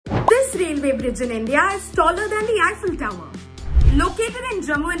railway bridge in India is taller than the Eiffel Tower. Located in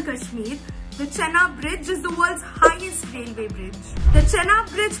Jammu and Kashmir, the Chenab Bridge is the world's highest railway bridge. The Chenab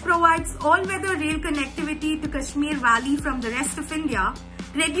Bridge provides all-weather rail connectivity to Kashmir Valley from the rest of India,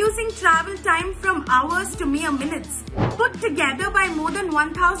 reducing travel time from hours to mere minutes. Put together by more than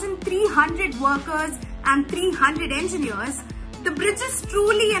 1,300 workers and 300 engineers, the bridge is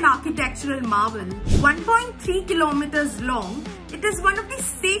truly an architectural marvel. 1.3 kilometers long, it is one of the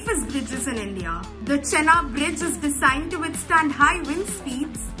safest bridges in India. The Chenab Bridge is designed to withstand high wind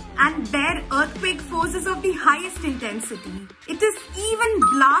speeds and bear earthquake forces of the highest intensity. It is even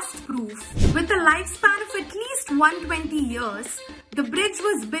blast-proof. With a lifespan of at least 120 years, the bridge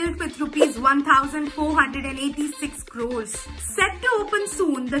was built with rupees 1,486 crores. Set to open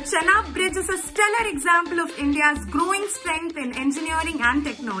soon, the Chenab Bridge is a stellar example of India's growing strength in engineering and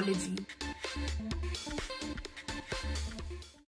technology.